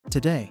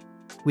Today,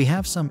 we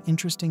have some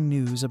interesting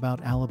news about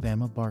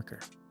Alabama Barker.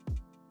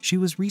 She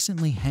was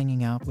recently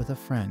hanging out with a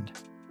friend,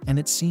 and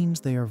it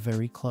seems they are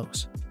very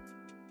close.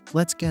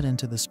 Let's get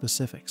into the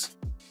specifics.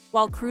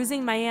 While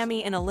cruising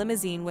Miami in a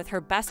limousine with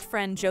her best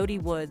friend Jodie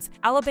Woods,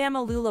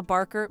 Alabama Luella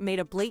Barker made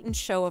a blatant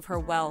show of her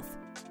wealth.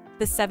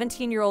 The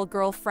 17-year-old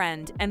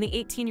girlfriend and the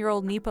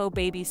 18-year-old Nepo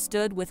baby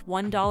stood with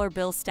 $1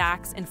 bill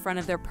stacks in front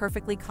of their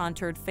perfectly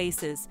contoured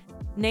faces.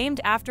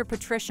 Named after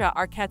Patricia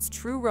Arquette's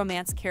true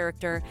romance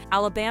character,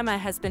 Alabama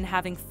has been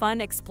having fun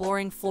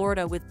exploring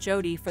Florida with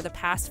Jodie for the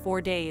past 4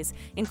 days,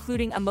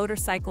 including a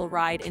motorcycle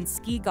ride in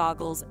ski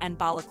goggles and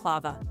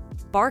balaclava.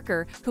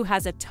 Barker, who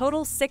has a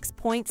total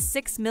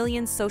 6.6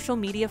 million social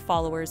media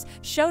followers,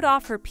 showed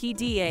off her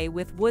PDA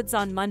with Woods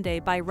on Monday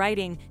by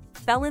writing,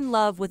 "Fell in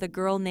love with a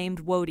girl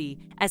named Wodie,"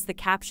 as the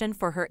caption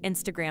for her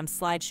Instagram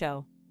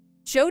slideshow.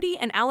 Jodie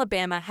and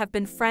Alabama have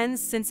been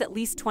friends since at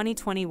least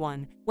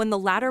 2021, when the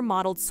latter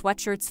modeled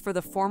sweatshirts for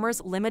the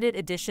former's limited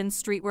edition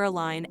streetwear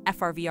line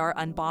FRVR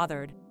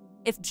Unbothered.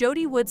 If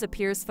Jodie Woods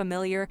appears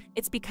familiar,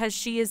 it's because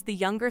she is the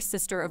younger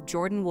sister of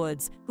Jordyn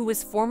Woods, who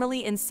was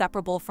formerly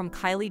inseparable from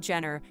Kylie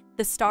Jenner,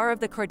 the star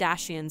of the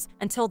Kardashians,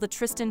 until the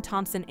Tristan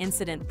Thompson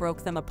incident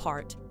broke them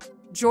apart.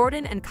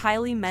 Jordyn and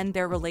Kylie mend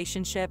their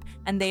relationship,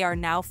 and they are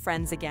now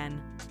friends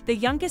again. The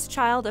youngest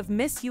child of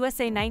Miss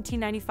USA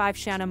 1995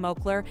 Shanna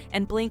Moakler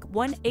and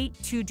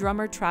Blink-182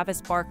 drummer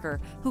Travis Barker,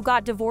 who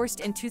got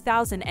divorced in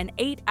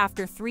 2008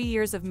 after 3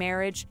 years of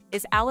marriage,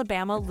 is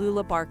Alabama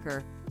Luella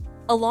Barker.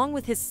 Along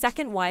with his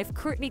second wife,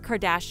 Kourtney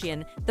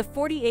Kardashian, the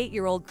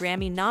 48-year-old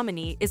Grammy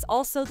nominee is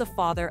also the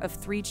father of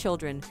 3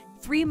 children: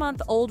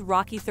 3-month-old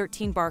Rocky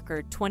 13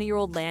 Barker,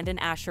 20-year-old Landon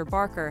Asher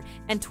Barker,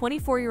 and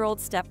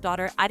 24-year-old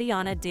stepdaughter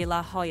Adiana De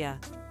La Hoya.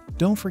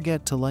 Don't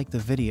forget to like the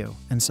video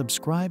and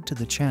subscribe to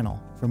the channel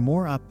for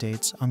more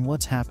updates on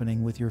what's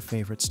happening with your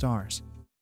favorite stars.